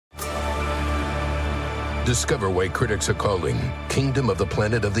Discover why critics are calling Kingdom of the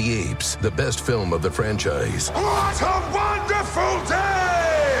Planet of the Apes the best film of the franchise. What a wonderful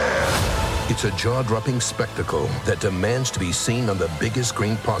day! It's a jaw-dropping spectacle that demands to be seen on the biggest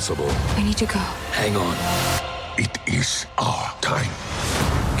screen possible. I need to go. Hang on. It is our time.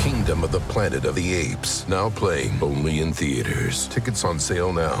 Kingdom of the Planet of the Apes. Now playing only in theaters. Tickets on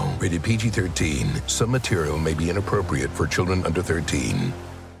sale now. Rated PG-13. Some material may be inappropriate for children under 13.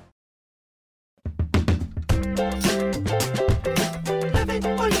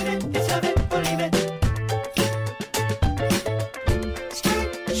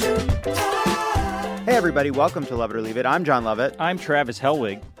 Hey everybody, welcome to Love It or Leave It. I'm John Lovett. I'm Travis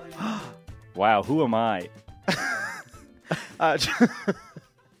Helwig. Wow, who am I?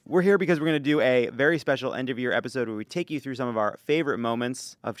 We're here because we're going to do a very special end-of-year episode where we take you through some of our favorite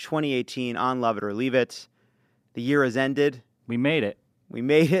moments of 2018 on Love It or Leave It. The year has ended. We made it. We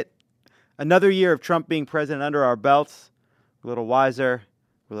made it. Another year of Trump being president under our belts. We're a little wiser.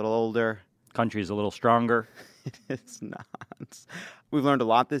 We're a little older. Country's a little stronger. It's not. We've learned a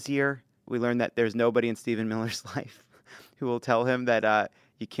lot this year. We learned that there's nobody in Stephen Miller's life who will tell him that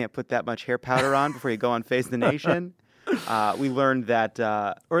you can't put that much hair powder on before you go on Face the Nation. We learned that...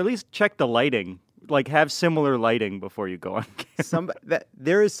 or at least check the lighting. Like, have similar lighting before you go on camera.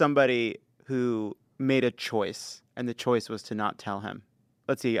 There is somebody who made a choice, and the choice was to not tell him.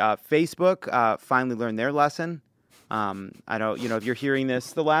 Let's see. Facebook finally learned their lesson. I don't, if you're hearing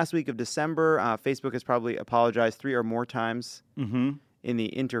this the last week of December, Facebook has probably apologized 3 or more times in the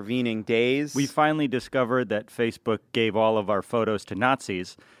intervening days. We finally discovered that Facebook gave all of our photos to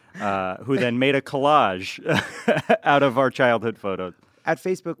Nazis, who then made a collage out of our childhood photos. At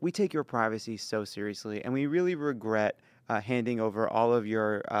Facebook, we take your privacy so seriously, and we really regret handing over all of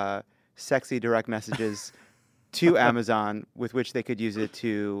your sexy direct messages to Amazon, with which they could use it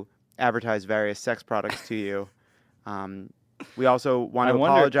to advertise various sex products to you. We also want to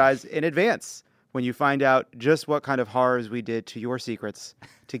apologize in advance when you find out just what kind of horrors we did to your secrets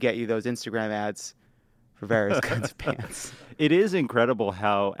to get you those Instagram ads for various kinds of pants. It is incredible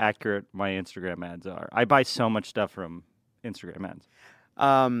how accurate my Instagram ads are. I buy so much stuff from Instagram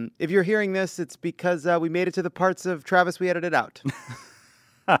ads. If you're hearing this, it's because we made it to the parts of Travis we edited out.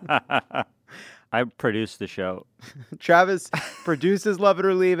 I produced the show. Travis produces Love It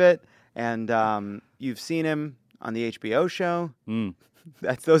or Leave It, and you've seen him on the HBO show.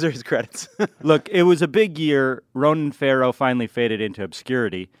 Those are his credits. Look, it was a big year. Ronan Farrow finally faded into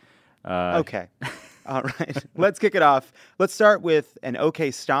obscurity. Okay. All right. Let's kick it off. Let's start with an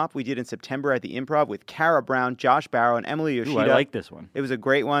OK Stop we did in September at the Improv with Kara Brown, Josh Barrow, and Emily Yoshida. Ooh, I like this one. It was a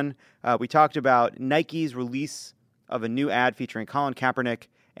great one. We talked about Nike's release of a new ad featuring Colin Kaepernick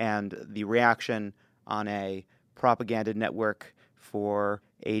and the reaction on a propaganda network for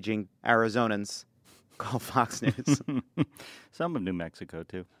aging Arizonans called Fox News. Some of New Mexico,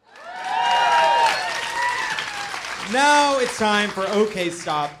 too. Now it's time for OK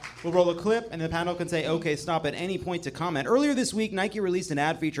Stop. We'll roll a clip, and the panel can say OK Stop at any point to comment. Earlier this week, Nike released an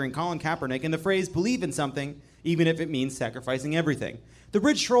ad featuring Colin Kaepernick and the phrase, "believe in something, even if it means sacrificing everything." The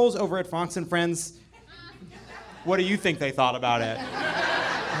Bridge Trolls over at Fox & Friends, what do you think they thought about it?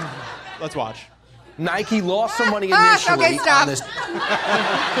 Let's watch. Nike lost some money initially okay, stop. on this.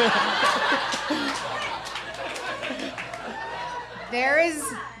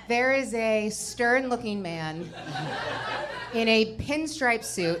 There is a stern-looking man in a pinstripe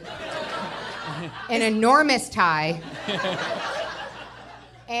suit, an enormous tie,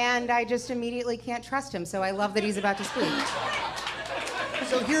 and I just immediately can't trust him, so I love that he's about to speak.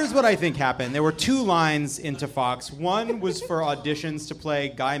 So here's what I think happened. There were 2 lines into Fox. One was for auditions to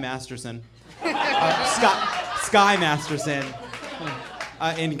play Guy Masterson, Sky Masterson,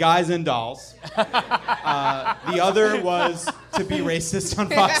 in Guys and Dolls. The other was to be racist on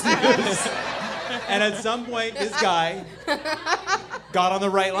Fox News. And at some point, this guy got on the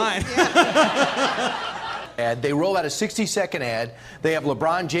right line. Ad. They roll out a 60-second ad. They have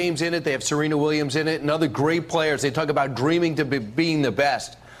LeBron James in it. They have Serena Williams in it and other great players. They talk about dreaming to be being the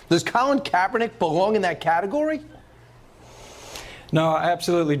best. Does Colin Kaepernick belong in that category? No, I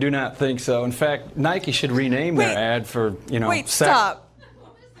absolutely do not think so. In fact, Nike should rename their ad for, Wait, stop.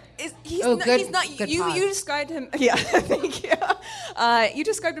 He's not. Good You pause. described him. Yeah, thank you. You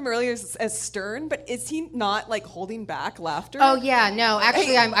described him earlier as stern, but is he not like holding back laughter? Oh yeah, no,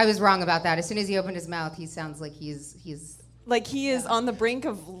 actually, I was wrong about that. As soon as he opened his mouth, he sounds like he's like he is on the brink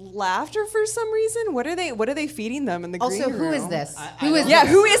of laughter for some reason. What are they feeding them in the green room? Who is this? Who is this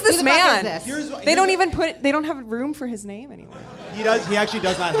Who the man? fuck is this? They don't have room for his name anymore. He actually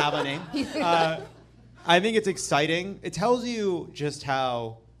does not have a name. I think it's exciting. It tells you just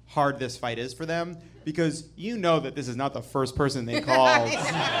how hard this fight is for them, because you know that this is not the first person they called.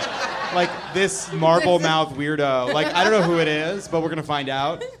 Like this marble mouth weirdo. Like, I don't know who it is, but we're going to find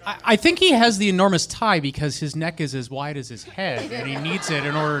out. I think he has the enormous tie because his neck is as wide as his head, and he needs it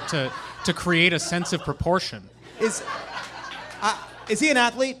in order to create a sense of proportion. Is he an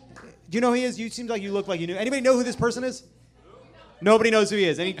athlete? Do you know who he is? You seem like you look like you knew. Anybody know who this person is? Nobody knows who he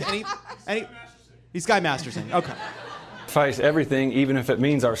is. Any? He's Sky Masterson. Okay. Sacrifice everything, even if it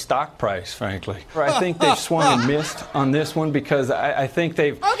means our stock price, frankly. I think they've swung and missed on this one because I think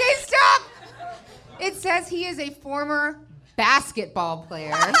they've... Okay, stop! It says he is a former basketball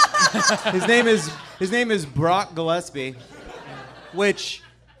player. His name is Brock Gillespie, which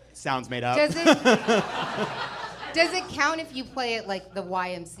sounds made up. Does it count if you play at like the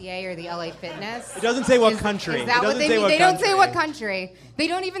YMCA or the LA Fitness? It doesn't say what country. Is that what they mean? They don't say what country. They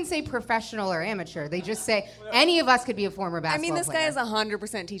don't even say professional or amateur. They just say any of us could be a former basketball player. I mean, this guy is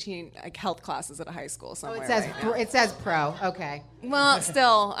 100% teaching like health classes at a high school somewhere. It says pro. Okay. Well,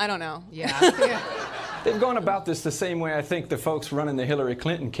 still, I don't know. Yeah. They've gone about this the same way I think the folks running the Hillary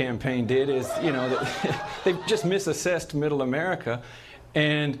Clinton campaign did. They've just misassessed Middle America.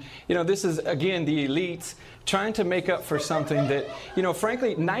 And, this is, again, the elites trying to make up for something that,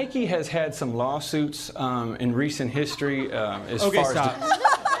 frankly, Nike has had some lawsuits in recent history Stop.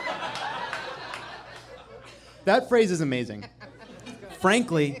 That phrase is amazing.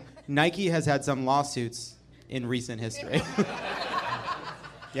 Frankly, Nike has had some lawsuits in recent history.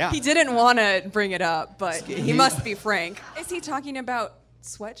 Yeah. He didn't want to bring it up, but he must be frank. Is he talking about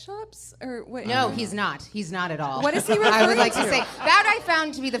sweatshops or what? No, he's not. He's not at all. What is he referring I would like to to? say that I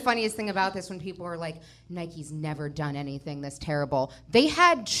found to be the funniest thing about this when people were like, Nike's never done anything this terrible. They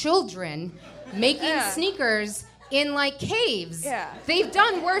had children making sneakers in like caves. Yeah. They've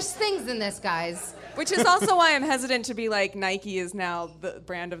done worse things than this, guys. Which is also why I'm hesitant to be like Nike is now the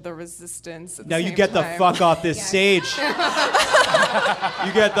brand of the resistance. Now you get the fuck off this stage.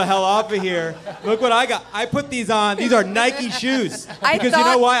 You get the hell off of here. Look what I got. I put these on. These are Nike shoes. Because you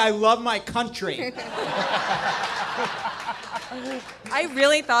know why? I love my country. I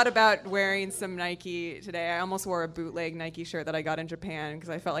really thought about wearing some Nike today. I almost wore a bootleg Nike shirt that I got in Japan because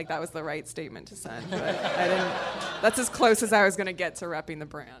I felt like that was the right statement to send. But I didn't. That's as close as I was going to get to repping the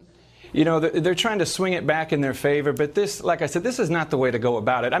brand. They're trying to swing it back in their favor, but this, like I said, this is not the way to go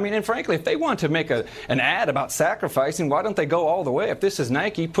about it. I mean, and frankly, if they want to make an ad about sacrificing, why don't they go all the way? If this is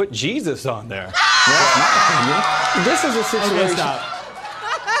Nike, put Jesus on there. That's my opinion. This is a situation... Okay, stop.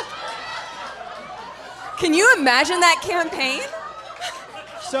 Can you imagine that campaign?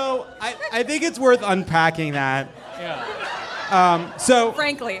 So, I think it's worth unpacking that. Yeah.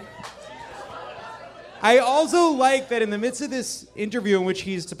 Frankly. I also like that in the midst of this interview in which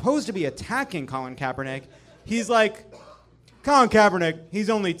he's supposed to be attacking Colin Kaepernick, he's like, Colin Kaepernick, he's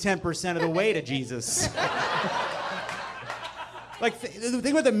only 10% of the way to Jesus. Like,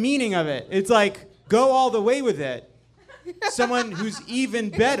 think about the meaning of it. It's like, go all the way with it. Someone who's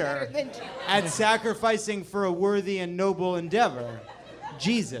even better at sacrificing for a worthy and noble endeavor.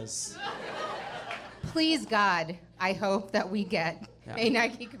 Jesus. Please, God, I hope that we get a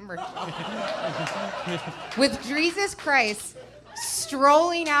Nike commercial with Jesus Christ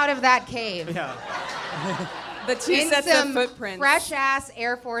strolling out of that cave. Yeah. The two in sets some of footprints. fresh-ass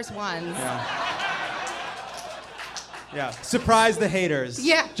Air Force Ones. Yeah. Surprise the haters.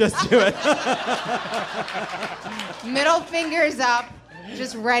 Yeah. Just do it. Middle fingers up,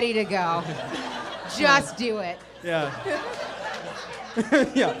 just ready to go. Just do it. Yeah.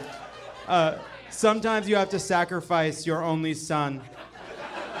 Yeah. Sometimes you have to sacrifice your only son.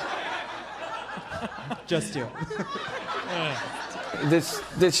 Just do it.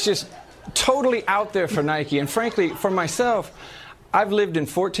 This just totally out there for Nike. And frankly, for myself, I've lived in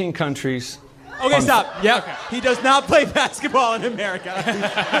 14 countries. Okay, stop. Yeah. Okay. He does not play basketball in America.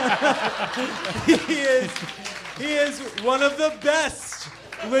 He is one of the best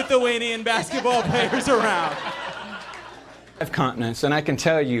Lithuanian basketball players around. 5 continents, and I can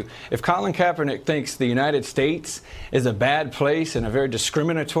tell you, if Colin Kaepernick thinks the United States is a bad place and a very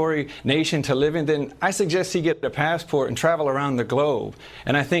discriminatory nation to live in, then I suggest he get a passport and travel around the globe.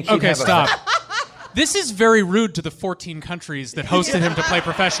 And I think he'd have stop. This is very rude to the 14 countries that hosted him to play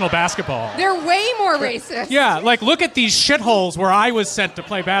professional basketball. They're way more racist. Yeah, like look at these shitholes where I was sent to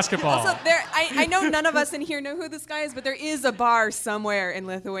play basketball. Also, I know none of us in here know who this guy is, but there is a bar somewhere in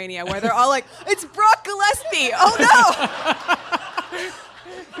Lithuania where they're all like, it's Brock Gillespie! Oh no!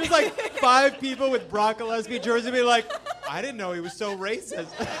 There's like 5 people with Brock Gillespie jerseys and be like, I didn't know he was so racist.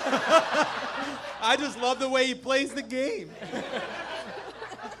 I just love the way he plays the game.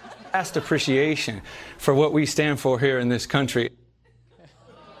 Vast appreciation for what we stand for here in this country.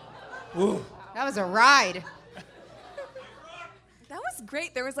 Ooh. That was a ride. That was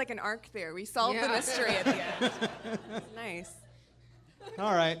great. There was like an arc there. We solved the mystery at the end. Nice.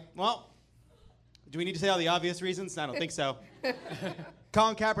 All right. Well, do we need to say all the obvious reasons? I don't think so.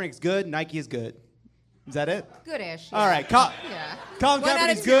 Colin Kaepernick's good. Nike is good. Is that it? Goodish. All right. Yeah. Colin One out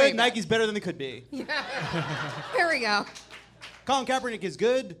of Kaepernick's two good. ain't bad. Nike's better than they could be. Here we go. Colin Kaepernick is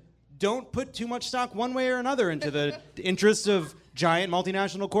good. Don't put too much stock one way or another into the interests of giant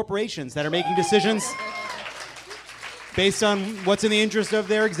multinational corporations that are making decisions based on what's in the interest of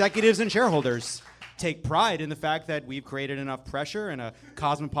their executives and shareholders. Take pride in the fact that we've created enough pressure and a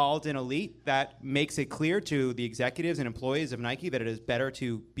cosmopolitan elite that makes it clear to the executives and employees of Nike that it is better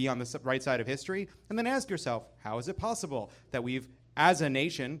to be on the right side of history. And then ask yourself, how is it possible that we've, as a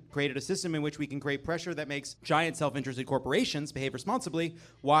nation, created a system in which we can create pressure that makes giant self-interested corporations behave responsibly,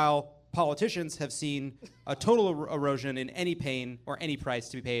 while politicians have seen a total erosion in any pain or any price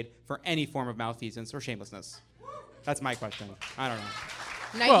to be paid for any form of malfeasance or shamelessness? That's my question. I don't know.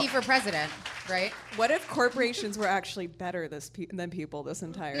 Nike for president, right? What if corporations were actually better than people this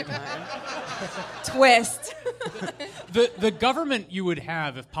entire time? Twist. The government you would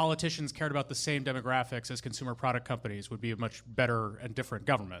have if politicians cared about the same demographics as consumer product companies would be a much better and different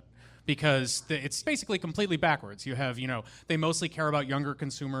government. Because it's basically completely backwards. You have, they mostly care about younger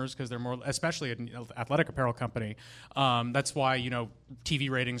consumers because they're more, especially an athletic apparel company. That's why, TV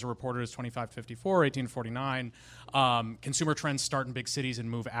ratings are reported as 25 to 54, 18 to 49. Consumer trends start in big cities and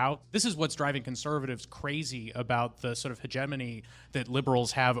move out. This is what's driving conservatives crazy about the sort of hegemony that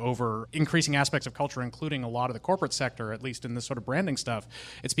liberals have over increasing aspects of culture, including a lot of the corporate sector, at least in this sort of branding stuff.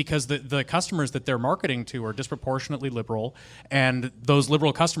 It's because the customers that they're marketing to are disproportionately liberal, and those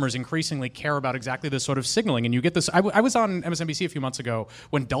liberal customers increasingly care about exactly this sort of signaling. And you get this. I was on MSNBC a few months ago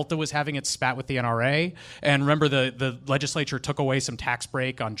when Delta was having its spat with the NRA, and remember the legislature took away some tax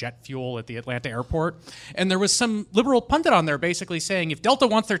break on jet fuel at the Atlanta airport, and there was some liberal pundit on there basically saying, if Delta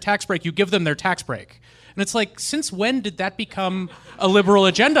wants their tax break, you give them their tax break. And it's like, since when did that become a liberal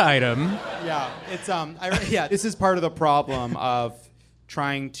agenda item? Yeah, it's this is part of the problem of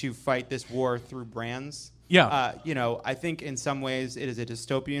trying to fight this war through brands. Yeah. I think in some ways it is a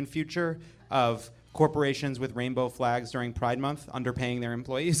dystopian future of corporations with rainbow flags during Pride Month underpaying their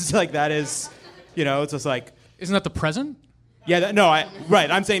employees. Like that is, it's just like. Isn't that the present? Yeah,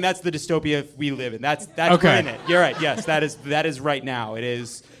 right. I'm saying that's the dystopia we live in. That's okay. We're in it. You're right. Yes, that is right now. It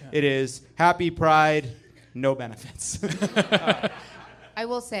is happy Pride, no benefits. I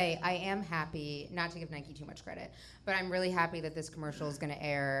will say I am happy, not to give Nike too much credit, but I'm really happy that this commercial is going to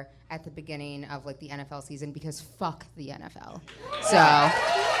air at the beginning of the NFL season because fuck the NFL. So.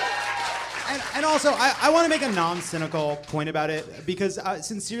 And also, I want to make a non-cynical point about it because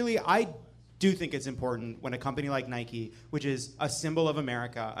sincerely, I do think it's important when a company like Nike, which is a symbol of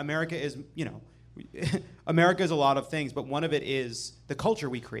America, America is a lot of things, but one of it is the culture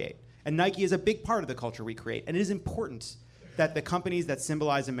we create. And Nike is a big part of the culture we create. And it is important that the companies that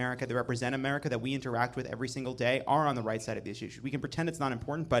symbolize America, that represent America, that we interact with every single day are on the right side of the issue. We can pretend it's not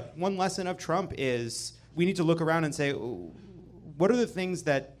important, but one lesson of Trump is we need to look around and say, what are the things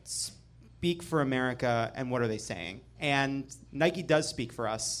that speak for America and what are they saying? And Nike does speak for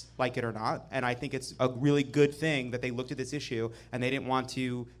us, like it or not. And I think it's a really good thing that they looked at this issue and they didn't want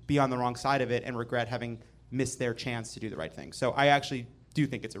to be on the wrong side of it and regret having missed their chance to do the right thing. So I actually do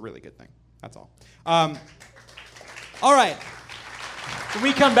think it's a really good thing. That's all. All right. When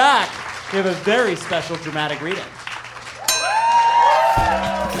we come back, we have a very special dramatic reading.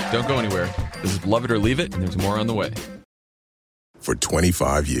 Don't go anywhere. This is Love It or Leave It, and there's more on the way. For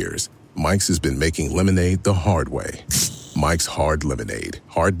 25 years, Mike's has been making lemonade the hard way. Mike's Hard Lemonade.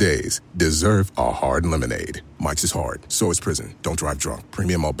 Hard days deserve a hard lemonade. Mike's is hard, so is prison. Don't drive drunk.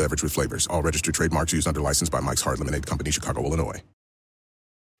 Premium malt beverage with flavors. All registered trademarks used under license by Mike's Hard Lemonade Company, Chicago, Illinois.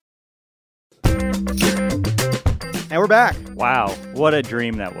 And we're back. Wow, what a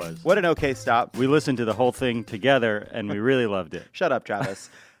dream that was. What an okay stop. We listened to the whole thing together, and we really loved it. Shut up, Travis.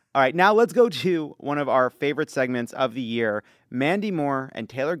 All right, now let's go to one of our favorite segments of the year. Mandy Moore and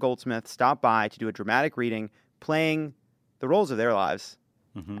Taylor Goldsmith stopped by to do a dramatic reading, playing the roles of their lives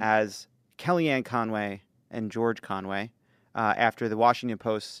as Kellyanne Conway and George Conway, after the Washington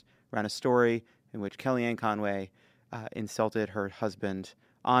Post ran a story in which Kellyanne Conway insulted her husband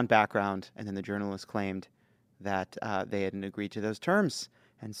on background, and then the journalist claimed that they hadn't agreed to those terms.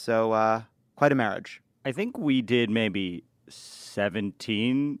 And so, quite a marriage. I think we did maybe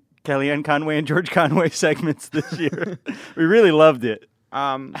 17 Kellyanne Conway and George Conway segments this year. We really loved it.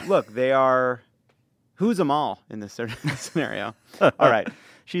 Look, they are who's them all in this scenario. All right.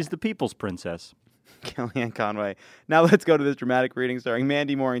 She's the people's princess. Kellyanne Conway. Now let's go to this dramatic reading starring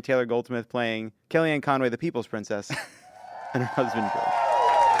Mandy Moore and Taylor Goldsmith playing Kellyanne Conway, the People's Princess, and her husband, George.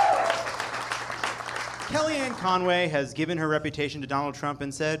 Kellyanne Conway has given her reputation to Donald Trump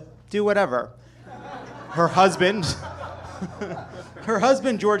and said, do whatever. Her husband,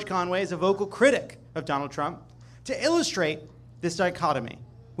 George Conway, is a vocal critic of Donald Trump. To illustrate this dichotomy,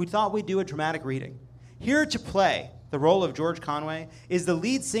 we thought we'd do a dramatic reading. Here to play the role of George Conway is the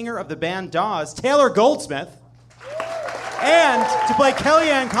lead singer of the band Dawes, Taylor Goldsmith. And to play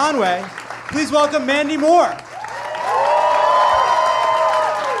Kellyanne Conway, please welcome Mandy Moore.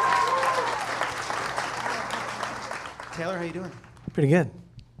 Taylor, how you doing? Pretty good.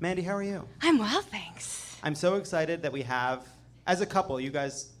 Mandy, how are you? I'm well, thanks. I'm so excited that we have, as a couple, you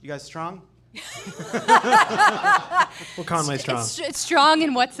guys strong? Well, Conway's strong. It's strong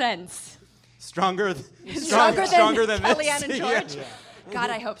in what sense? Stronger than this. Kellyanne and George? Yeah. God,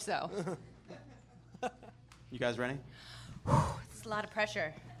 I hope so. You guys ready? It's a lot of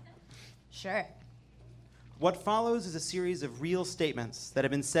pressure. Sure. What follows is a series of real statements that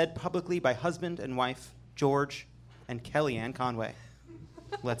have been said publicly by husband and wife, George and Kellyanne Conway.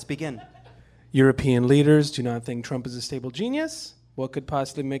 Let's begin. European leaders do not think Trump is a stable genius. What could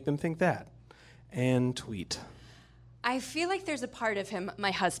possibly make them think that? And tweet. I feel like there's a part of him,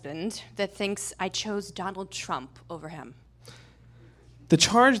 my husband, that thinks I chose Donald Trump over him. The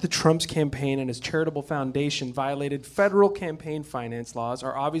charge that Trump's campaign and his charitable foundation violated federal campaign finance laws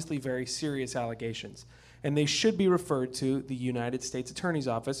are obviously very serious allegations, and they should be referred to the United States Attorney's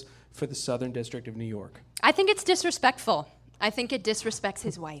Office for the Southern District of New York. I think it's disrespectful. I think it disrespects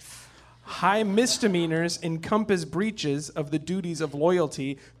his wife. High misdemeanors encompass breaches of the duties of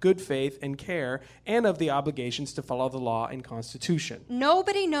loyalty, good faith, and care, and of the obligations to follow the law and Constitution.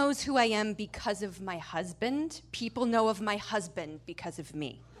 Nobody knows who I am because of my husband. People know of my husband because of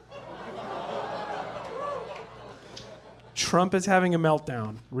me. Trump is having a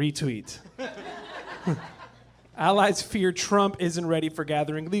meltdown. Retweet. Allies fear Trump isn't ready for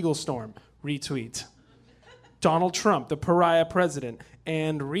gathering legal storm. Retweet. Donald Trump, the pariah president,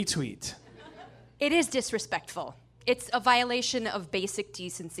 and retweet. It is disrespectful. It's a violation of basic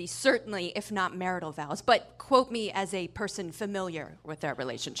decency, certainly, if not marital vows. But quote me as a person familiar with their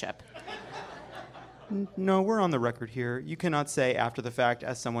relationship. No, we're on the record here. You cannot say after the fact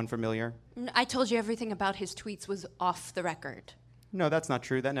as someone familiar. I told you everything about his tweets was off the record. No, that's not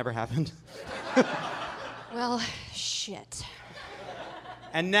true. That never happened. Well, shit.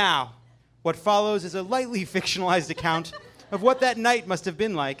 And now, what follows is a lightly fictionalized account of what that night must have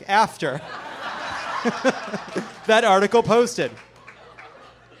been like after that article posted.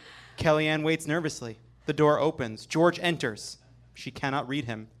 Kellyanne waits nervously. The door opens. George enters. She cannot read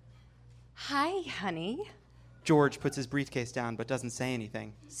him. Hi, honey. George puts his briefcase down but doesn't say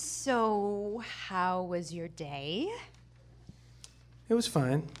anything. So, how was your day? It was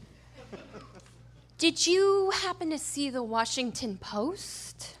fine. Did you happen to see the Washington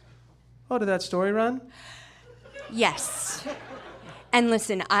Post? Oh, did that story run? Yes. And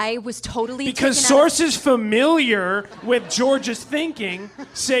listen, I was totally because taken out of- sources familiar with George's thinking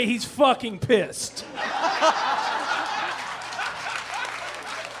say he's fucking pissed.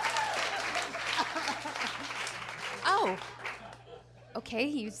 Oh. Okay,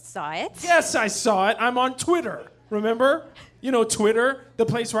 you saw it. Yes, I saw it. I'm on Twitter. Remember? You know Twitter, the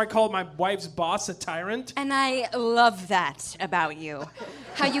place where I called my wife's boss a tyrant. And I love that about you.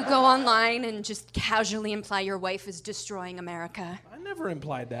 How you go online and just casually imply your wife is destroying America. I never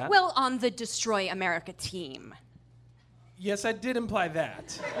implied that. Well, on the Destroy America team. Yes, I did imply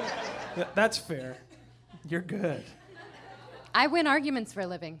that. That's fair. You're good. I win arguments for a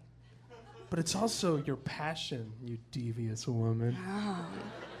living. But it's also your passion, you devious woman. Oh,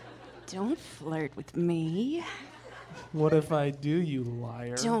 don't flirt with me. What if I do, you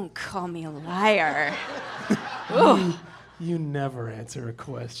liar? Don't call me a liar. You never answer a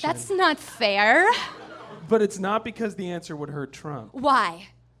question. That's not fair. But it's not because the answer would hurt Trump. Why?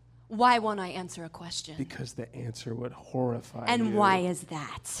 Why won't I answer a question? Because the answer would horrify you. And why is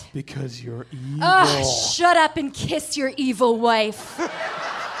that? Because you're evil. Ugh, shut up and kiss your evil wife.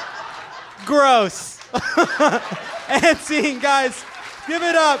 Gross. And scene, guys. Give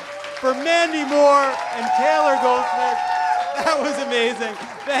it up for Mandy Moore and Taylor Goldsmith. That was amazing.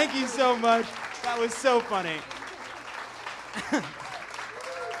 Thank you so much. That was so funny.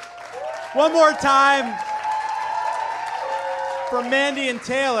 One more time for Mandy and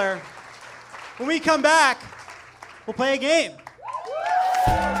Taylor. When we come back, we'll play a game.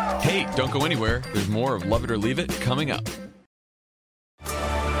 Hey, don't go anywhere. There's more of Love It or Leave It coming up.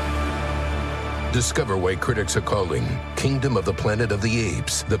 Discover why critics are calling Kingdom of the Planet of the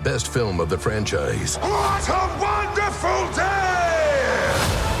Apes the best film of the franchise. What a wonderful day!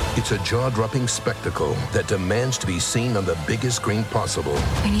 It's a jaw-dropping spectacle that demands to be seen on the biggest screen possible.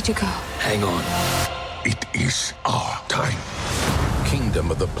 I need to go. Hang on. It is our time.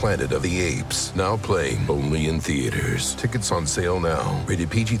 Kingdom of the Planet of the Apes, now playing only in theaters. Tickets on sale now. Rated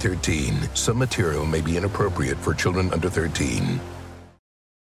PG-13. Some material may be inappropriate for children under 13.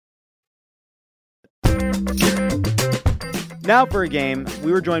 Now for a game,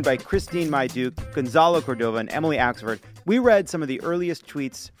 we were joined by Christine Maiduc, Gonzalo Cordova, and Emily Axford. We read some of the earliest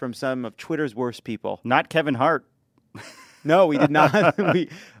tweets from some of Twitter's worst people. Not Kevin Hart. No, we did not.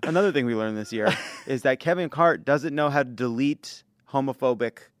 Another thing we learned this year is that Kevin Hart doesn't know how to delete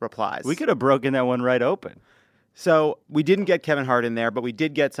homophobic replies. We could have broken that one right open. So we didn't get Kevin Hart in there, but we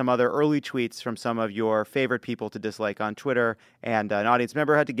did get some other early tweets from some of your favorite people to dislike on Twitter. And an audience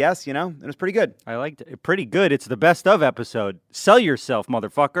member had to guess, and it was pretty good. I liked it. Pretty good. It's the best of episode. Sell yourself,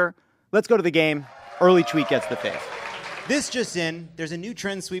 motherfucker. Let's go to the game. Early tweet gets the fave. This just in, there's a new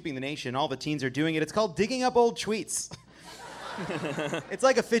trend sweeping the nation. All the teens are doing it. It's called digging up old tweets. It's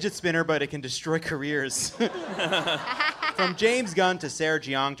like a fidget spinner, but it can destroy careers. From James Gunn to Sarah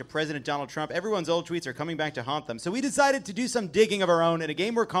Jeong to President Donald Trump, everyone's old tweets are coming back to haunt them. So we decided to do some digging of our own in a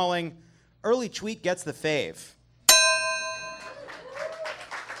game we're calling Early Tweet Gets the Fave.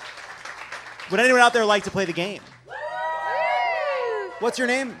 Would anyone out there like to play the game? What's your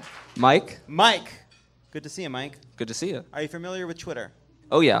name? Mike. Mike. Good to see you, Mike. Good to see you. Are you familiar with Twitter?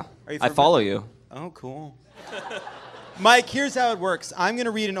 Oh, yeah. I follow you. Oh, cool. Mike, here's how it works. I'm going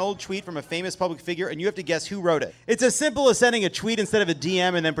to read an old tweet from a famous public figure, and you have to guess who wrote it. It's as simple as sending a tweet instead of a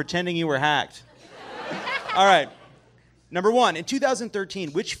DM and then pretending you were hacked. All right. Number 1, in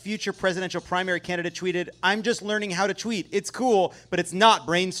 2013, which future presidential primary candidate tweeted, "I'm just learning how to tweet. It's cool, but it's not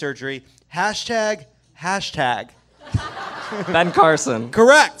brain surgery. Hashtag. Ben Carson.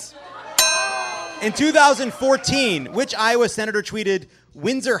 Correct. In 2014, which Iowa senator tweeted,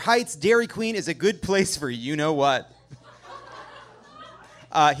 "Windsor Heights Dairy Queen is a good place for you-know-what"?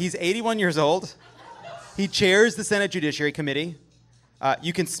 He's 81 years old. He chairs the Senate Judiciary Committee.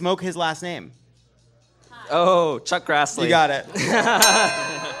 You can smoke his last name. Oh, Chuck Grassley. You got it.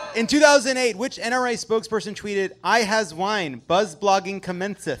 In 2008, which NRA spokesperson tweeted, "I has wine, buzz blogging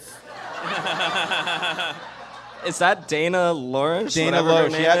commenceth"? Is that Dana Loesch? Dana whatever her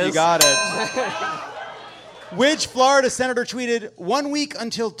Loesch, name yeah, is? you got it. Which Florida senator tweeted, "1 week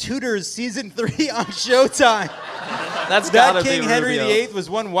until Tudors season 3 on Showtime"? That's gotta That King be Henry Rubio. VIII was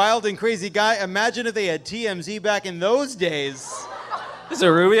one wild and crazy guy. Imagine if they had TMZ back in those days. Is it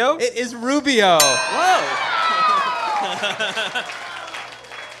Rubio? It is Rubio. Whoa.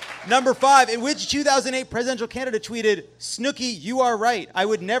 Number 5, in which 2008 presidential candidate tweeted, "Snooki, you are right. I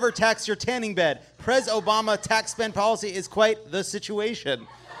would never tax your tanning bed. Pres Obama tax spend policy is quite the situation."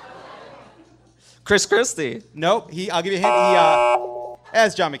 Chris Christie. Nope. I'll give you a hint.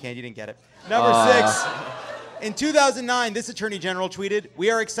 As John McCain, you didn't get it. Number 6. In 2009, this attorney general tweeted,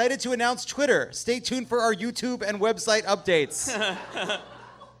 "We are excited to announce Twitter. Stay tuned for our YouTube and website updates."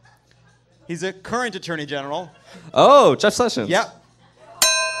 He's a current attorney general. Oh, Jeff Sessions. Yep.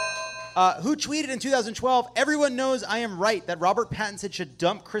 Who tweeted in 2012, "Everyone knows I am right that Robert Pattinson should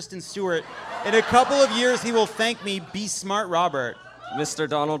dump Kristen Stewart. In a couple of years, he will thank me. Be smart, Robert." Mr.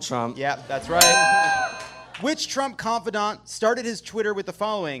 Donald Trump. Yep, that's right. Which Trump confidant started his Twitter with the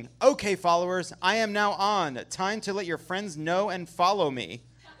following, "Okay, followers, I am now on. Time to let your friends know and follow me."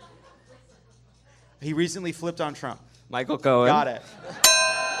 He recently flipped on Trump. Michael Cohen. Got it.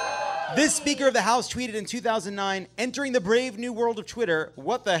 This Speaker of the House tweeted in 2009, "Entering the brave new world of Twitter.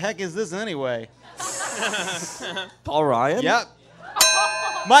 What the heck is this anyway?" Paul Ryan? Yep.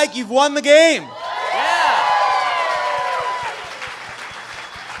 Mike, you've won the game. Yeah.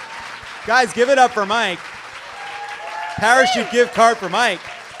 Guys, give it up for Mike. Parachute gift card for Mike.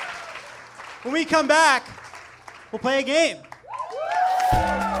 When we come back, we'll play a game.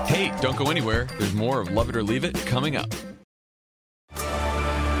 Hey, don't go anywhere. There's more of Love It or Leave It coming up.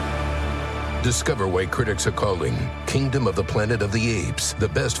 Discover why critics are calling Kingdom of the Planet of the Apes the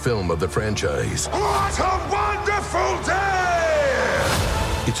best film of the franchise. What a wonderful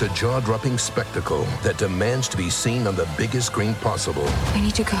day! It's a jaw-dropping spectacle that demands to be seen on the biggest screen possible. I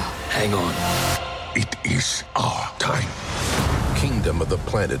need to go. Hang on. It is our time. Kingdom of the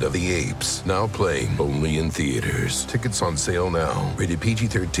Planet of the Apes, now playing only in theaters. Tickets on sale now. Rated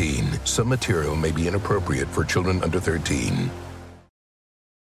PG-13. Some material may be inappropriate for children under 13.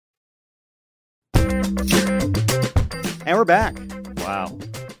 And we're back. Wow.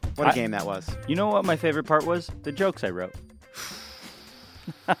 What a game that was. You know what my favorite part was? The jokes I wrote.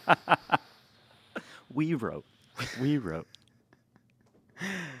 We wrote. We wrote.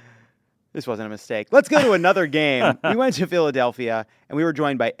 This wasn't a mistake. Let's go to another game. We went to Philadelphia, and we were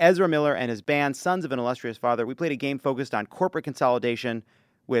joined by Ezra Miller and his band, Sons of an Illustrious Father. We played a game focused on corporate consolidation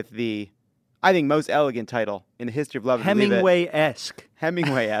with the, I think, most elegant title in the history of Love and Leave It. Hemingway-esque.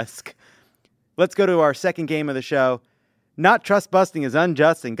 Hemingway-esque. Let's go to our second game of the show. Not trust busting is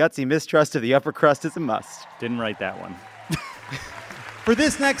unjust, and gutsy mistrust of the upper crust is a must. Didn't write that one. For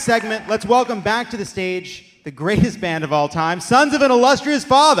this next segment, let's welcome back to the stage the greatest band of all time, Sons of an Illustrious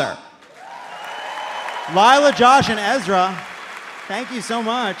Father. Lila, Josh, and Ezra, thank you so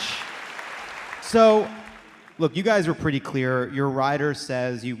much. So, look, you guys were pretty clear. Your rider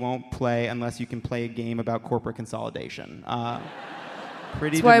says you won't play unless you can play a game about corporate consolidation.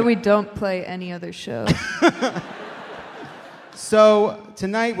 That's why we don't play any other show. So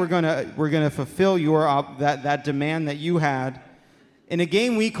tonight we're gonna fulfill your that demand that you had in a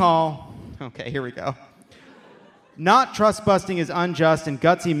game we call. Okay, here we go. Not trust busting is unjust, and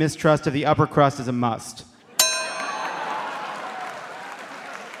gutsy mistrust of the upper crust is a must.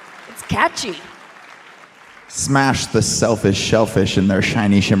 It's catchy. Smash the selfish shellfish in their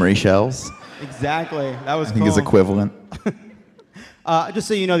shiny, shimmery shells. Exactly. That was I think cool. is equivalent. Just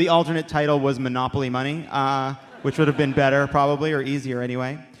so you know, the alternate title was Monopoly Money, which would have been better probably, or easier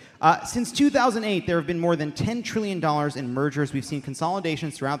anyway. Since 2008, there have been more than $10 trillion in mergers. We've seen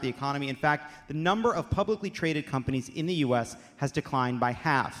consolidations throughout the economy. In fact, the number of publicly traded companies in the U.S. has declined by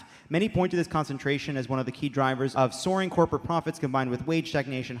half. Many point to this concentration as one of the key drivers of soaring corporate profits combined with wage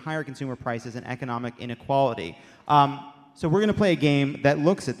stagnation, higher consumer prices, and economic inequality. So we're going to play a game that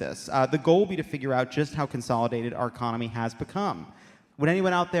looks at this. The goal will be to figure out just how consolidated our economy has become. Would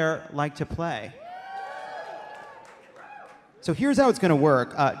anyone out there like to play? So here's how it's going to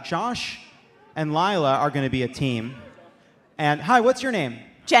work. Josh and Lila are going to be a team. And hi, what's your name?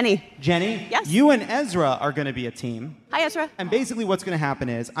 Jenny. Jenny? Yes. You and Ezra are going to be a team. Hi, Ezra. And basically what's going to happen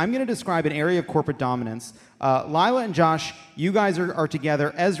is I'm going to describe an area of corporate dominance. Lila and Josh, you guys are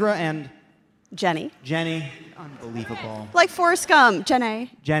together. Ezra and... Jenny. Jenny. Unbelievable. Like Forrest Gump.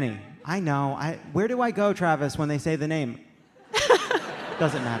 Jenny. Jenny. I know. Where do I go, Travis, when they say the name?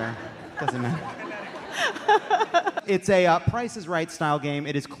 Doesn't matter. Doesn't matter. It's a Price is Right style game.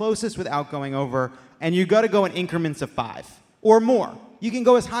 It is closest without going over, and you got to go in increments of 5 or more. You can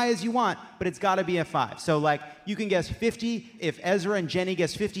go as high as you want, but it's got to be a 5. So, like, you can guess 50. If Ezra and Jenny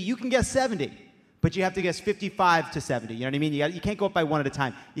guess 50, you can guess 70. But you have to guess 55 to 70. You know what I mean? You can't go up by one at a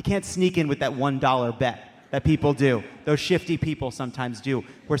time. You can't sneak in with that $1 bet that people do. Those shifty people sometimes do,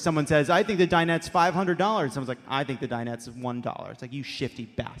 where someone says, I think the dinette's $500. Someone's like, I think the dinette's $1. It's like, you shifty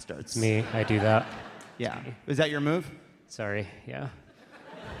bastards. Me, I do that. Yeah. Is that your move? Sorry, yeah.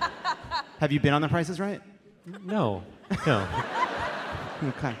 Have you been on The Price is Right? No, no.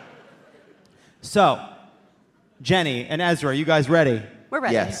 Okay. So, Jenny and Ezra, you guys ready? We're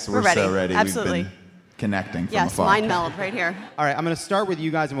ready. Yes, we're ready. so ready. Absolutely. We've been connecting from Yes, afar. mind meld right here. All right, I'm going to start with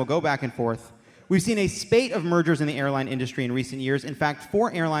you guys, and we'll go back and forth. We've seen a spate of mergers in the airline industry in recent years. In fact,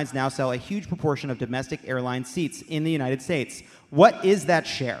 4 airlines now sell a huge proportion of domestic airline seats in the United States. What is that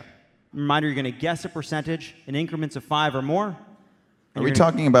share? Reminder, you're going to guess a percentage in increments of 5 or more. Are we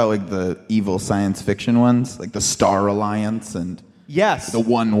talking about like the evil science fiction ones, like the Star Alliance and yes, the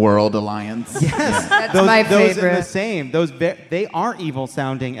One World Alliance? Yes, That's those, my those are favorite. the same. They aren't evil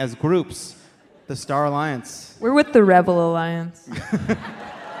sounding as groups. The Star Alliance. We're with the Rebel Alliance.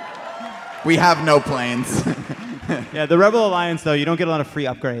 We have no planes. Yeah, the Rebel Alliance, though, you don't get a lot of free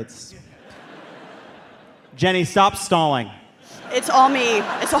upgrades. Jenny, stop stalling. It's all me.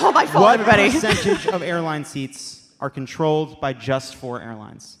 It's all my fault, What everybody. percentage of airline seats are controlled by just 4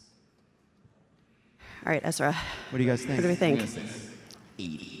 airlines? All right, Ezra. What do you guys think? What do we think?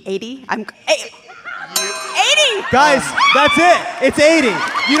 80. 80? 80! Guys, that's it. It's 80.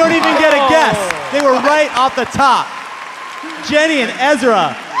 You don't even get a guess. They were right off the top. Jenny and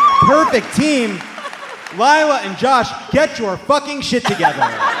Ezra, perfect team. Lila and Josh, get your fucking shit together.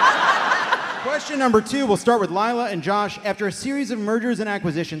 Question number 2, we'll start with Lila and Josh. After a series of mergers and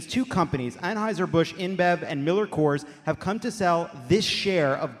acquisitions, 2 companies, Anheuser-Busch InBev and Miller Coors, have come to sell this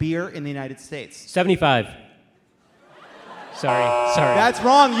share of beer in the United States. 75. Sorry. That's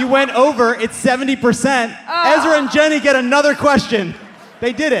wrong. You went over. It's 70%. Ezra and Jenny get another question.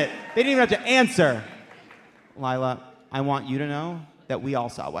 They did it. They didn't even have to answer. Lila, I want you to know that we all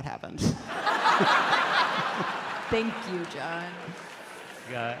saw what happened. Thank you, John.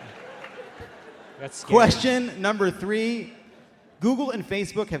 Yeah. That's scary. Question number 3. Google and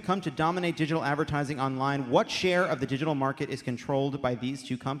Facebook have come to dominate digital advertising online. What share of the digital market is controlled by these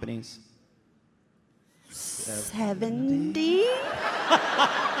 2 companies? 70?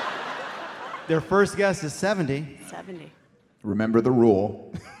 Their first guess is 70. 70. Remember the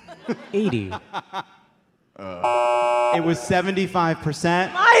rule. 80. It was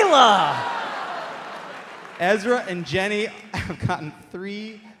 75%. Lila! Ezra and Jenny have gotten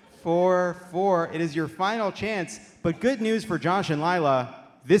 3, 4, 4. It is your final chance. But good news for Josh and Lila.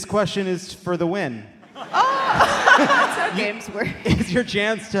 This question is for the win. That's how games work. It's your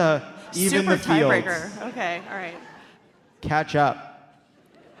chance to even Super the field. tiebreaker. Okay, all right. Catch up.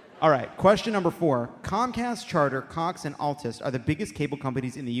 All right, question number 4. Comcast, Charter, Cox, and Altus are the biggest cable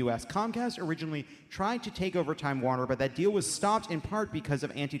companies in the U.S. Comcast originally tried to take over Time Warner, but that deal was stopped in part because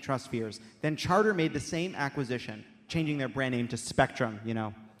of antitrust fears. Then Charter made the same acquisition, changing their brand name to Spectrum,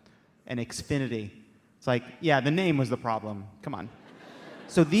 and Xfinity. It's like, yeah, the name was the problem. Come on.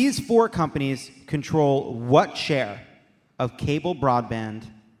 So these 4 companies control what share of cable broadband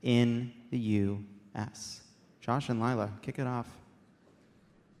in the U.S.? Josh and Lila, kick it off.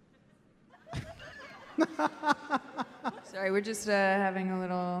 Sorry, we're just having a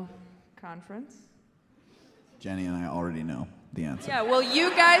little conference. Jenny and I already know the answer. Yeah, well,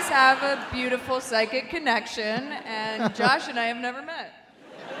 you guys have a beautiful psychic connection, and Josh and I have never met.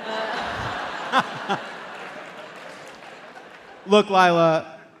 Look,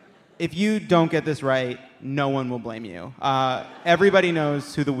 Lila, if you don't get this right, no one will blame you. Everybody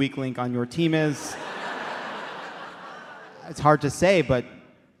knows who the weak link on your team is. It's hard to say, but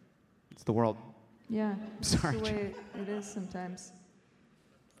it's the world. Yeah, Sorry, that's the way it is sometimes.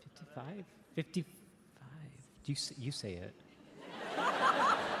 55? 55. You say it.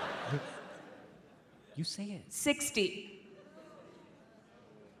 You say it. 60.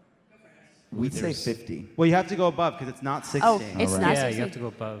 We'd say 50. Well, you have to go above because it's not 60. Oh, it's not 60. Yeah, you have to go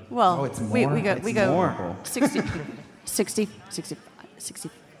above. Well, Oh, it's we more? go It's more. 60, 60, 60,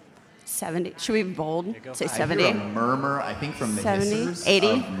 70. Should we be bold? Say 70. I hear a murmur, I think, from the 70, hissers 80,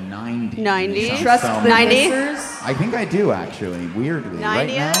 of 90. 90. Sounds Trust so the much. 90. hissers? I think I do, actually, weirdly. 90? Right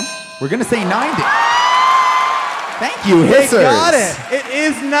now, we're going to say 90. Thank you, They hissers. got it. It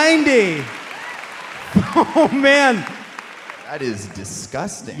is 90. Oh, man. That is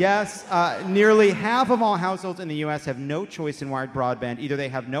disgusting. Yes, nearly half of all households in the U.S. have no choice in wired broadband. Either they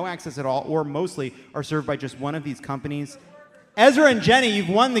have no access at all or mostly are served by just one of these companies. Ezra and Jenny, you've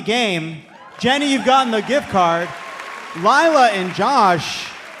won the game. Jenny, you've gotten the gift card. Lila and Josh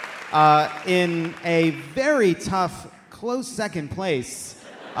in a very tough, close second place.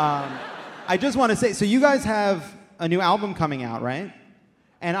 I just want to say, so you guys have a new album coming out, right?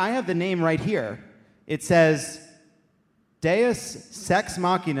 And I have the name right here. It says Deus Sex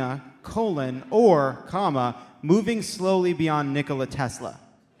Machina, or, moving slowly beyond Nikola Tesla.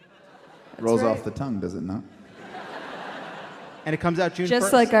 Rolls off the tongue, does it not? And it comes out June 1st.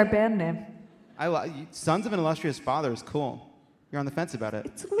 Just like our band name. Sons of an Illustrious Father is cool. You're on the fence about it.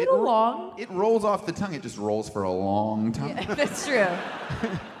 It's a little long. It rolls off the tongue. It just rolls for a long time. Yeah, that's true.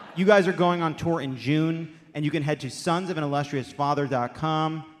 You guys are going on tour in June, and you can head to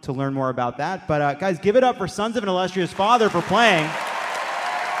sonsofanillustriousfather.com to learn more about that. But guys, give it up for Sons of an Illustrious Father for playing.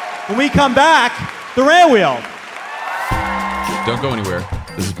 When we come back, the Rant Wheel. Don't go anywhere.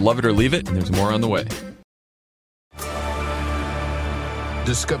 This is Love It or Leave It, and there's more on the way.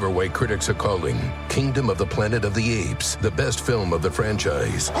 Discover why critics are calling Kingdom of the Planet of the Apes the best film of the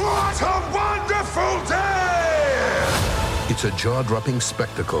franchise. What a wonderful day! It's a jaw-dropping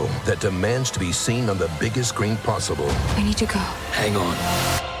spectacle that demands to be seen on the biggest screen possible. I need to go. Hang on.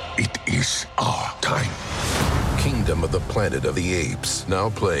 It is our time. Kingdom of the Planet of the Apes, now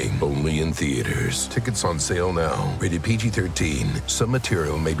playing only in theaters. Tickets on sale now. Rated PG-13. Some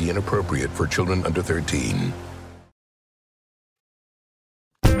material may be inappropriate for children under 13.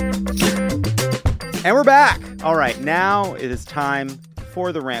 And we're back. All right, now it is time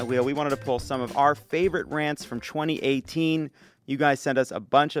for the Rant Wheel. We wanted to pull some of our favorite rants from 2018. You guys sent us a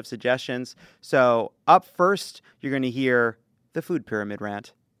bunch of suggestions. So up first, you're going to hear the food pyramid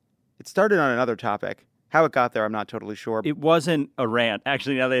rant. It started on another topic. How it got there, I'm not totally sure. It wasn't a rant.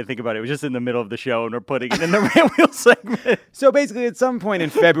 Actually, now that I think about it, it was just in the middle of the show, and we're putting it in the Rant Wheel segment. So basically, at some point in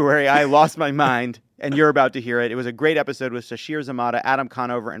February, I lost my mind, and you're about to hear it. It was a great episode with Sashir Zamata, Adam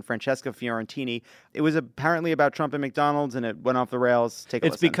Conover, and Francesca Fiorentini. It was apparently about Trump and McDonald's, and it went off the rails. Take a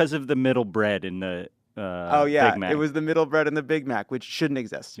listen. It's because of the middle bread in the oh, yeah. Big Mac. It was the middle bread in the Big Mac, which shouldn't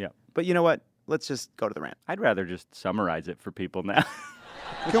exist. Yeah. But you know what? Let's just go to the rant. I'd rather just summarize it for people now.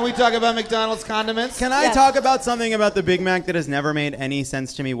 Can we talk about McDonald's condiments? Can I talk about something about the Big Mac that has never made any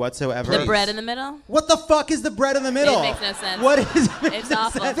sense to me whatsoever? The bread in the middle? What the fuck is the bread in the middle? It makes no sense. What is It's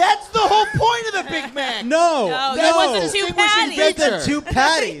awful. That's the whole point of the Big Mac. No. It was the two patties. Get the two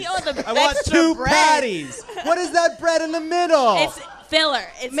patties. You want the I want extra two bread. patties. What is that bread in the middle? It's filler.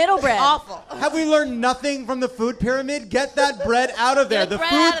 It's Middle bread. awful. Have we learned nothing from the food pyramid? Get that bread out of there. Get The bread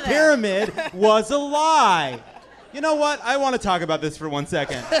food out of there. pyramid was a lie. You know what? I want to talk about this for 1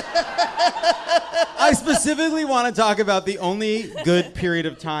 second. I specifically want to talk about the only good period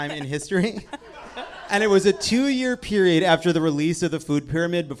of time in history. And it was a 2-year period after the release of the food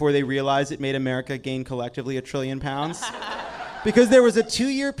pyramid before they realized it made America gain collectively £1 trillion. Because there was a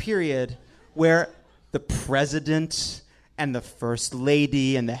 2-year period where the president and the first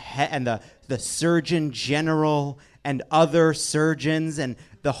lady and the surgeon general and other surgeons and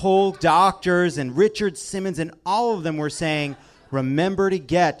the whole doctors and Richard Simmons and all of them were saying, remember to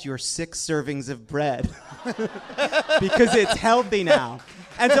get your 6 servings of bread because it's healthy now.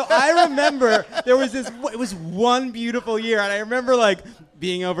 And so I remember it was one beautiful year, and I remember like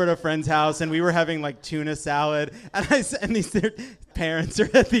being over at a friend's house, and we were having like tuna salad, and these their parents are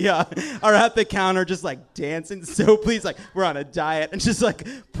at the counter just like dancing, so pleased, like we're on a diet, and just like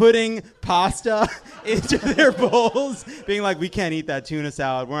putting pasta into their bowls, being like, we can't eat that tuna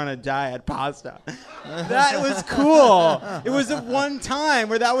salad, we're on a diet, pasta. That was cool. It was at one time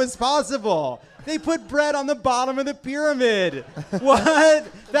where that was possible. They put bread on the bottom of the pyramid. What?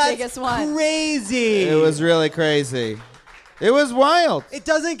 That's biggest one. Crazy. It was really crazy. It was wild. It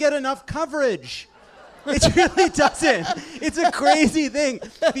doesn't get enough coverage. It really doesn't. It's a crazy thing.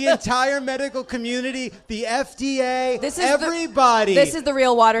 The entire medical community, the FDA, everybody. This is the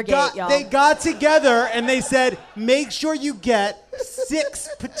real Watergate, y'all. They got together and they said, make sure you get 6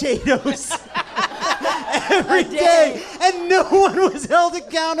 potatoes every day. And no one was held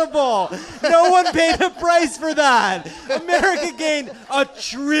accountable. No one paid a price for that. America gained £1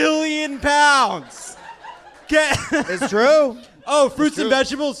 trillion. It's true. Oh, fruits and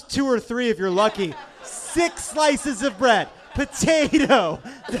vegetables, 2 or 3 if you're lucky. 6 slices of bread, potato.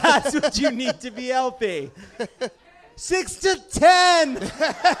 That's what you need to be healthy. 6 to 10.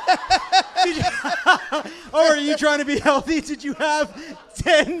 Are you trying to be healthy? Did you have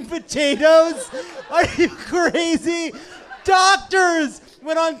 10 potatoes? Are you crazy? Doctors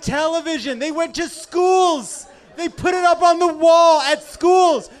went on television. They went to schools. They put it up on the wall at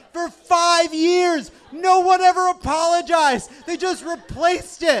schools for 5 years. No one ever apologized. They just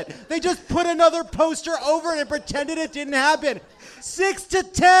replaced it. They just put another poster over it and pretended it didn't happen. 6 to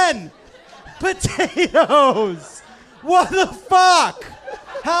 10 potatoes. What the fuck?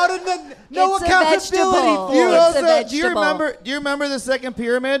 How did no It's a accountability? vegetable. Do you remember the second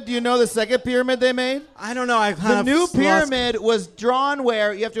pyramid? Do you know the second pyramid they made? I don't know. The new pyramid was drawn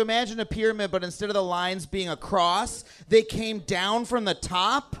where you have to imagine a pyramid, but instead of the lines being across, they came down from the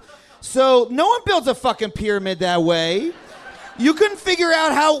top. So no one builds a fucking pyramid that way. You couldn't figure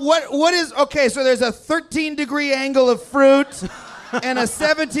out what is okay. So there's a 13-degree angle of fruit and a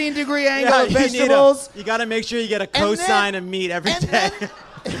 17-degree angle of vegetables. You got to make sure you get a cosine of meat every day.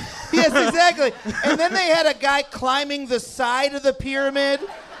 Yes, exactly. And then they had a guy climbing the side of the pyramid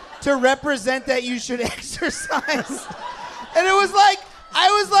to represent that you should exercise. And it was like,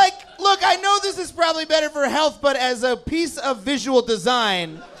 I was like, look, I know this is probably better for health, but as a piece of visual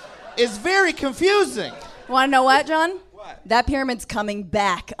design, it's very confusing. Want to know what, John? What? That pyramid's coming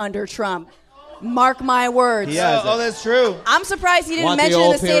back under Trump. Mark my words. Oh, that's true. I'm surprised he didn't mention it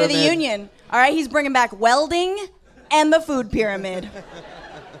in the State of the Union. All right, he's bringing back welding and the food pyramid.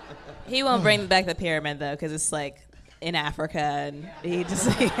 He won't bring back the pyramid, though, because it's like in Africa, and he's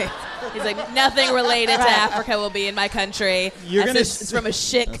like, nothing related to Africa will be in my country. It's from a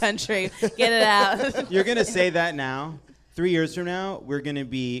shit country. Get it out. You're going to say that now. 3 years from now, we're going to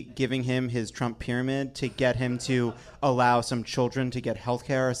be giving him his Trump pyramid to get him to allow some children to get health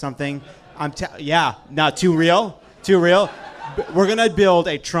care or something. Not too real. Too real. We're going to build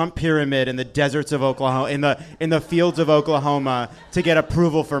a Trump pyramid in the deserts of Oklahoma, in the fields of Oklahoma to get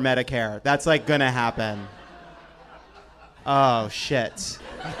approval for Medicare. That's like going to happen. Oh, shit.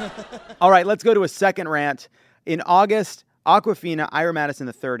 All right, let's go to a second rant. In August, Awkwafina, Ira Madison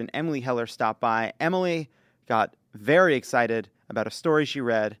III, and Emily Heller stopped by. Emily got very excited about a story she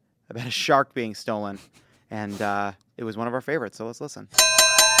read about a shark being stolen, and it was one of our favorites, so let's listen.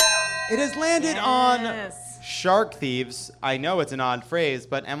 It has landed on shark thieves. I know it's an odd phrase,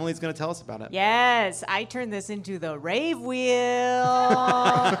 but Emily's going to tell us about it. Yes, I turned this into the rave wheel.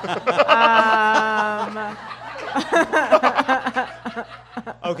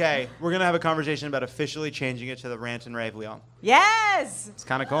 Okay, we're going to have a conversation about officially changing it to the rant and rave wheel. Yes. It's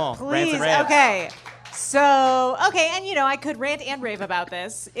kind of cool. Please. Rants and raves. Okay. So, and I could rant and rave about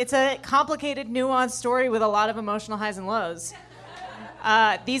this. It's a complicated, nuanced story with a lot of emotional highs and lows.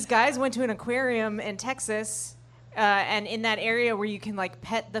 These guys went to an aquarium in Texas, and in that area where you can like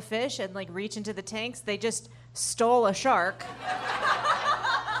pet the fish and like reach into the tanks, they just stole a shark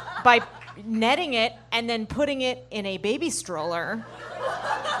by netting it and then putting it in a baby stroller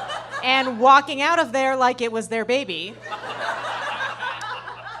and walking out of there like it was their baby.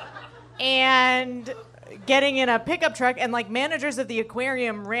 And getting in a pickup truck, and like managers of the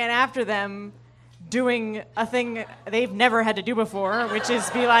aquarium ran after them doing a thing they've never had to do before, which is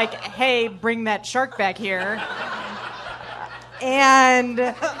be like, hey, bring that shark back here. And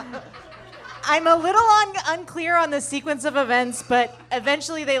I'm a little unclear on the sequence of events, but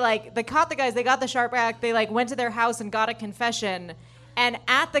eventually they caught the guys, they got the shark back, they like went to their house and got a confession. And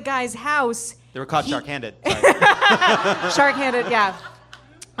at the guy's house, They were caught shark-handed. Shark-handed, yeah.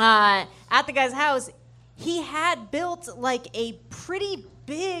 At the guy's house, he had built like a pretty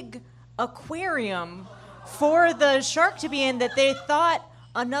big aquarium for the shark to be in that they thought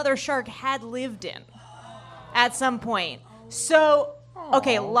another shark had lived in at some point. So,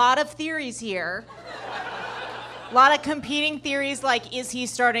 okay, a lot of theories here. A lot of competing theories, like, is he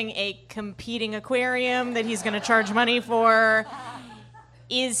starting a competing aquarium that he's going to charge money for?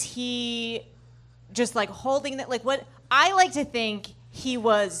 Is he just like holding that? Like, what? I like to think he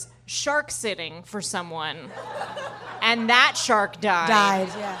was shark sitting for someone, and that shark died.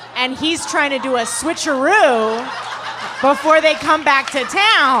 Yeah. And he's trying to do a switcheroo before they come back to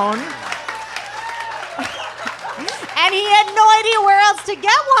town. And he had no idea where else to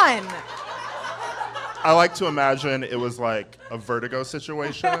get one. I like to imagine it was like a Vertigo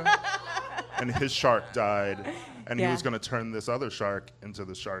situation, and his shark died, and he Yeah. was going to turn this other shark into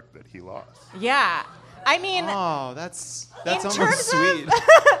the shark that he lost. Yeah. I mean, Oh, that's in almost terms sweet.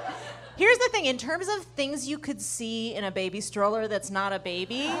 here's the thing. In terms of things you could see in a baby stroller that's not a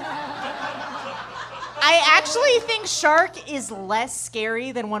baby, I actually think shark is less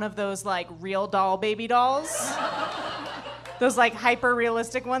scary than one of those like real doll baby dolls. Those like hyper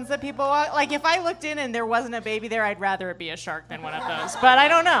realistic ones that people want. Like if I looked in and there wasn't a baby there, I'd rather it be a shark than one of those. But I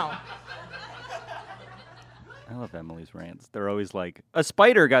don't know. I love Emily's rants. They're always like, a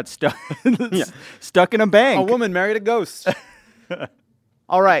spider got stuck stuck in a bank. A woman married a ghost.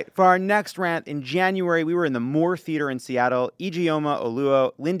 All right, for our next rant, in January, we were in the Moore Theater in Seattle. Ijeoma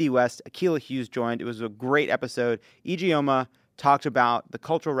Oluo, Lindy West, Akilah Hughes joined. It was a great episode. Ijeoma talked about the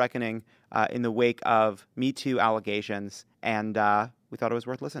cultural reckoning in the wake of Me Too allegations, and we thought it was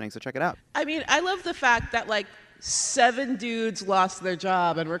worth listening, so check it out. I mean, I love the fact that like 7 dudes lost their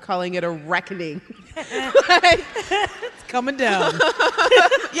job and we're calling it a reckoning. It's coming down.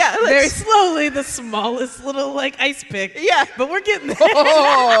 Yeah, like, Very slowly, the smallest little like ice pick. Yeah. But we're getting there.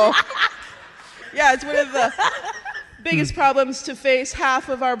 Oh. Yeah, it's one of the biggest problems to face half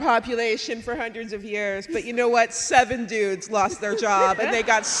of our population for hundreds of years. But you know what? 7 dudes lost their job and they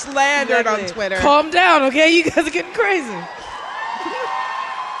got slandered on Twitter. Calm down, okay? You guys are getting crazy.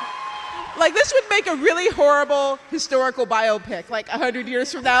 Like, this would make a really horrible historical biopic. Like, 100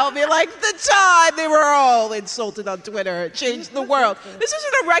 years from now, it'll be like, the time they were all insulted on Twitter. It changed the world. This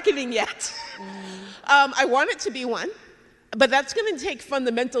isn't a reckoning yet. I want it to be one. But that's going to take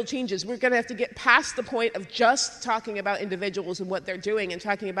fundamental changes. We're going to have to get past the point of just talking about individuals and what they're doing and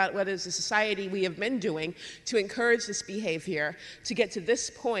talking about what as a society we have been doing to encourage this behavior to get to this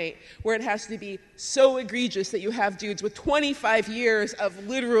point where it has to be so egregious that you have dudes with 25 years of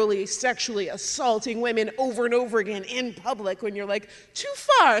literally sexually assaulting women over and over again in public when you're like, too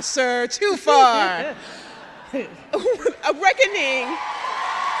far, sir, too far. A reckoning.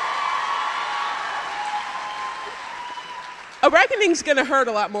 A reckoning's going to hurt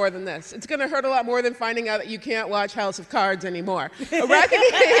a lot more than this. It's going to hurt a lot more than finding out that you can't watch House of Cards anymore. A reckoning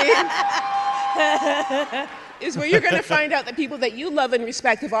is where you're going to find out that people that you love and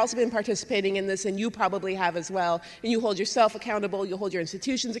respect have also been participating in this, and you probably have as well. And you hold yourself accountable, you hold your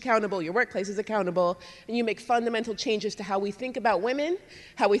institutions accountable, your workplaces accountable, and you make fundamental changes to how we think about women,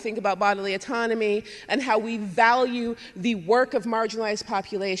 how we think about bodily autonomy, and how we value the work of marginalized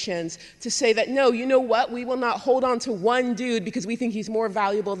populations to say that, no, you know what? We will not hold on to one dude because we think he's more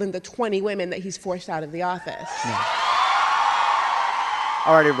valuable than the 20 women that he's forced out of the office. Yeah.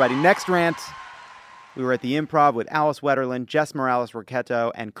 All right, everybody, next rant. We were at the Improv with Alice Wetterland, Jess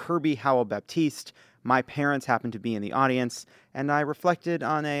Morales-Roquetto, and Kirby Howell-Baptiste. My parents happened to be in the audience, and I reflected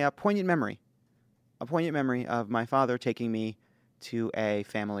on a poignant memory of my father taking me to a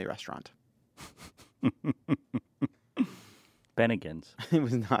family restaurant. Bennigan's. It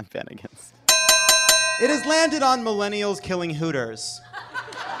was not Bennigan's. It has landed on millennials killing Hooters.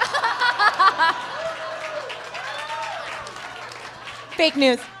 Fake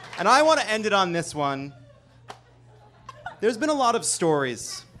news. And I want to end it on this one. There's been a lot of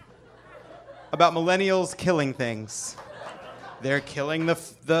stories about millennials killing things. They're killing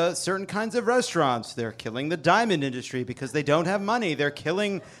the certain kinds of restaurants. They're killing the diamond industry because they don't have money. They're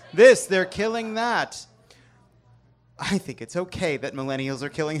killing this. They're killing that. I think it's okay that millennials are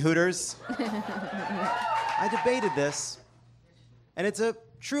killing Hooters. I debated this, and it's a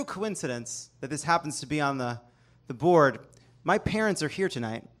true coincidence that this happens to be on the board. My parents are here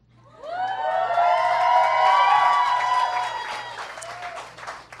tonight.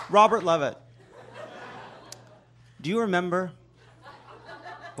 Robert Lovett, do you remember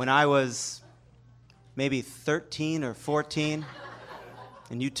when I was maybe 13 or 14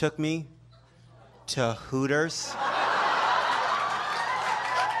 and you took me to Hooters?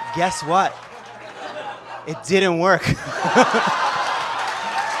 Guess what? It didn't work.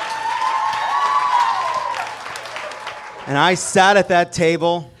 And I sat at that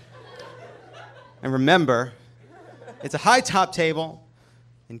table, and remember, it's a high top table,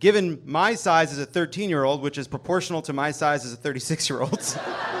 and given my size as a 13-year-old, which is proportional to my size as a 36-year-old,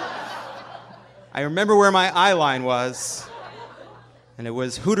 I remember where my eye line was, and it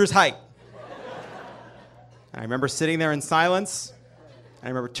was Hooters height. And I remember sitting there in silence, and I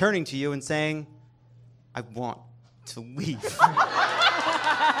remember turning to you and saying, I want to leave.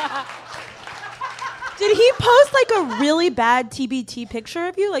 Did he post like a really bad TBT picture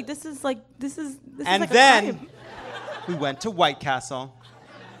of you? Like this is And like then a crime. we went to White Castle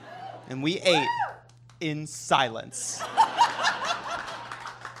and we ate in silence.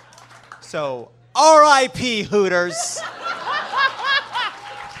 So R.I.P. Hooters.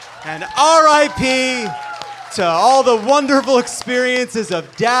 And R.I.P. to all the wonderful experiences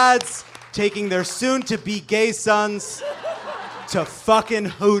of dads taking their soon-to-be gay sons to fucking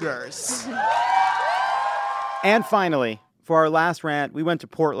Hooters. And finally, for our last rant, we went to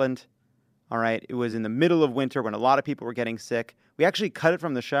Portland. All right, it was in the middle of winter when a lot of people were getting sick. We actually cut it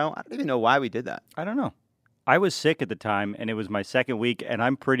from the show. I don't even know why we did that. I don't know. I was sick at the time, and it was my second week, and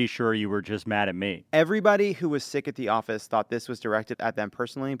I'm pretty sure you were just mad at me. Everybody who was sick at the office thought this was directed at them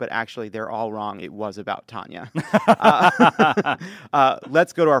personally, but actually they're all wrong. It was about Tanya.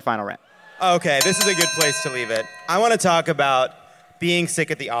 Let's go to our final rant. Okay, this is a good place to leave it. I want to talk about being sick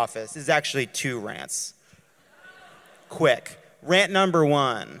at the office. This is actually 2 rants. Quick. Rant number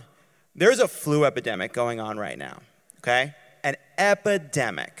 1. There's a flu epidemic going on right now, okay? An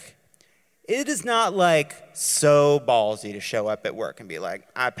epidemic. It is not like so ballsy to show up at work and be like,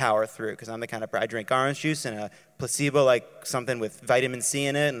 I power through because I'm the kind of I drink orange juice and a placebo, like something with vitamin C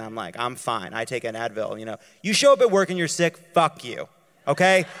in it, and I'm like, I'm fine. I take an Advil, you know. You show up at work and you're sick, fuck you,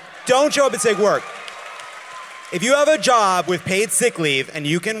 okay? Don't show up at sick work. If you have a job with paid sick leave and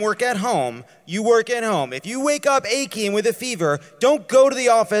you can work at home, you work at home. If you wake up achy and with a fever, don't go to the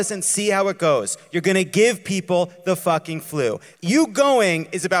office and see how it goes. You're gonna give people the fucking flu. You going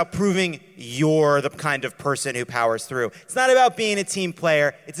is about proving you're the kind of person who powers through. It's not about being a team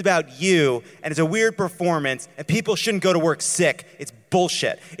player, it's about you, and it's a weird performance, and people shouldn't go to work sick. It's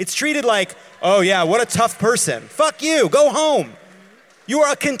bullshit. It's treated like, oh yeah, what a tough person. Fuck you, go home. You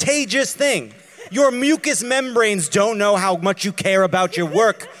are a contagious thing. Your mucous membranes don't know how much you care about your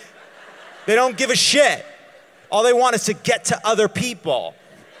work. They don't give a shit. All they want is to get to other people.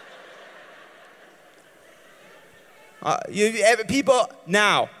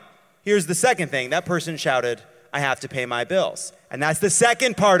 Now, here's the second thing. That person shouted, I have to pay my bills. And that's the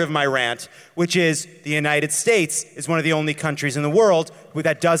second part of my rant, which is the United States is one of the only countries in the world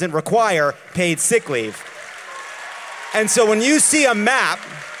that doesn't require paid sick leave. And so when you see a map,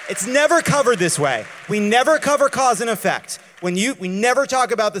 it's never covered this way. We never cover cause and effect. We never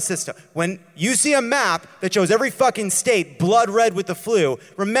talk about the system. When you see a map that shows every fucking state blood red with the flu,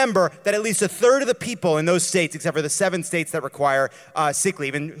 remember that at least a third of the people in those states, except for the 7 states that require sick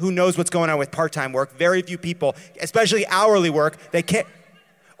leave, and who knows what's going on with part-time work, very few people, especially hourly work, they can't.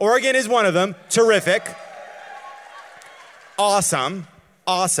 Oregon is one of them. Terrific. Awesome.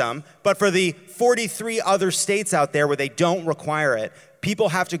 But for the 43 other states out there where they don't require it, people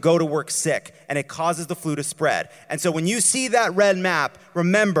have to go to work sick, and it causes the flu to spread. And so when you see that red map,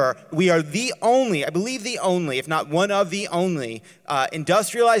 remember, we are the only, I believe the only, if not one of the only,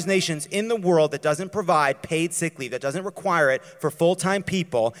 industrialized nations in the world that doesn't provide paid sick leave, that doesn't require it for full-time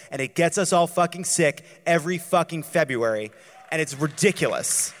people, and it gets us all fucking sick every fucking February, and it's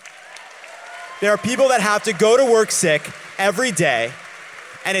ridiculous. There are people that have to go to work sick every day,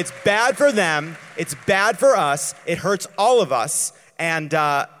 and it's bad for them, it's bad for us, it hurts all of us, and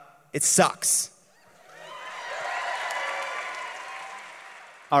it sucks.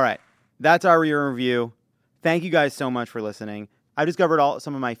 All right, that's our year in review. Thank you guys so much for listening. I discovered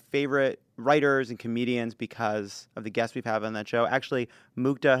some of my favorite writers and comedians because of the guests we've had on that show. Actually,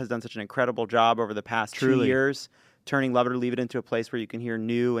 Mukta has done such an incredible job over the past 2 years, turning Love It or Leave It into a place where you can hear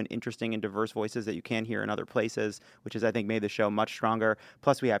new and interesting and diverse voices that you can't hear in other places, which has, I think, made the show much stronger.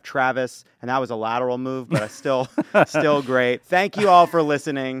 Plus, we have Travis, and that was a lateral move, but still great. Thank you all for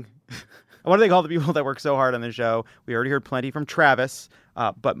listening. I want to thank all the people that work so hard on the show. We already heard plenty from Travis,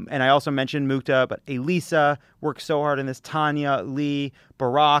 and I also mentioned Mukta, but Elisa worked so hard in this. Tanya, Lee,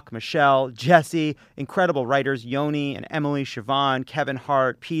 Barack, Michelle, Jesse, incredible writers, Yoni and Emily, Siobhan, Kevin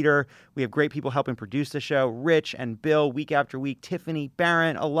Hart, Peter. We have great people helping produce the show, Rich and Bill, week after week, Tiffany,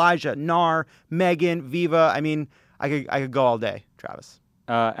 Barron, Elijah, Nar, Megan, Viva. I mean, I could go all day, Travis.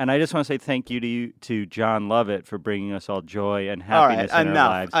 And I just want to say thank you to John Lovett for bringing us all joy and happiness in our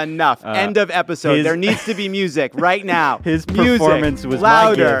lives. Enough. End of episode. There needs to be music right now. His music. Performance was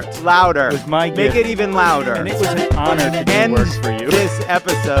louder, my gift. louder. It was my Make gift. it even louder. And it was an honor to do work for you. This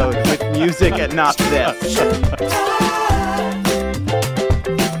episode with music and not this.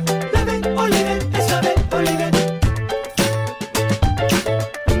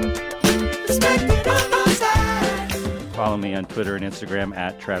 Follow me on Twitter and Instagram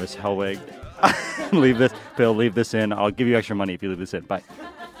at Travis Hellwig. Bill, leave this in. I'll give you extra money if you leave this in. Bye.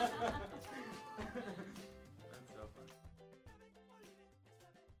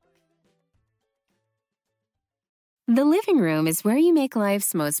 The living room is where you make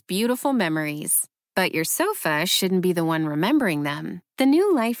life's most beautiful memories. But your sofa shouldn't be the one remembering them. The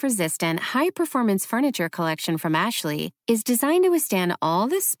new life-resistant, high-performance furniture collection from Ashley is designed to withstand all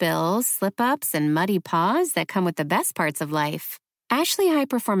the spills, slip-ups, and muddy paws that come with the best parts of life. Ashley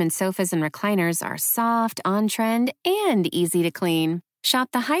high-performance sofas and recliners are soft, on-trend, and easy to clean. Shop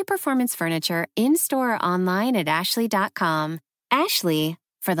the high-performance furniture in-store or online at ashley.com. Ashley,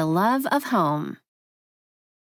 for the love of home.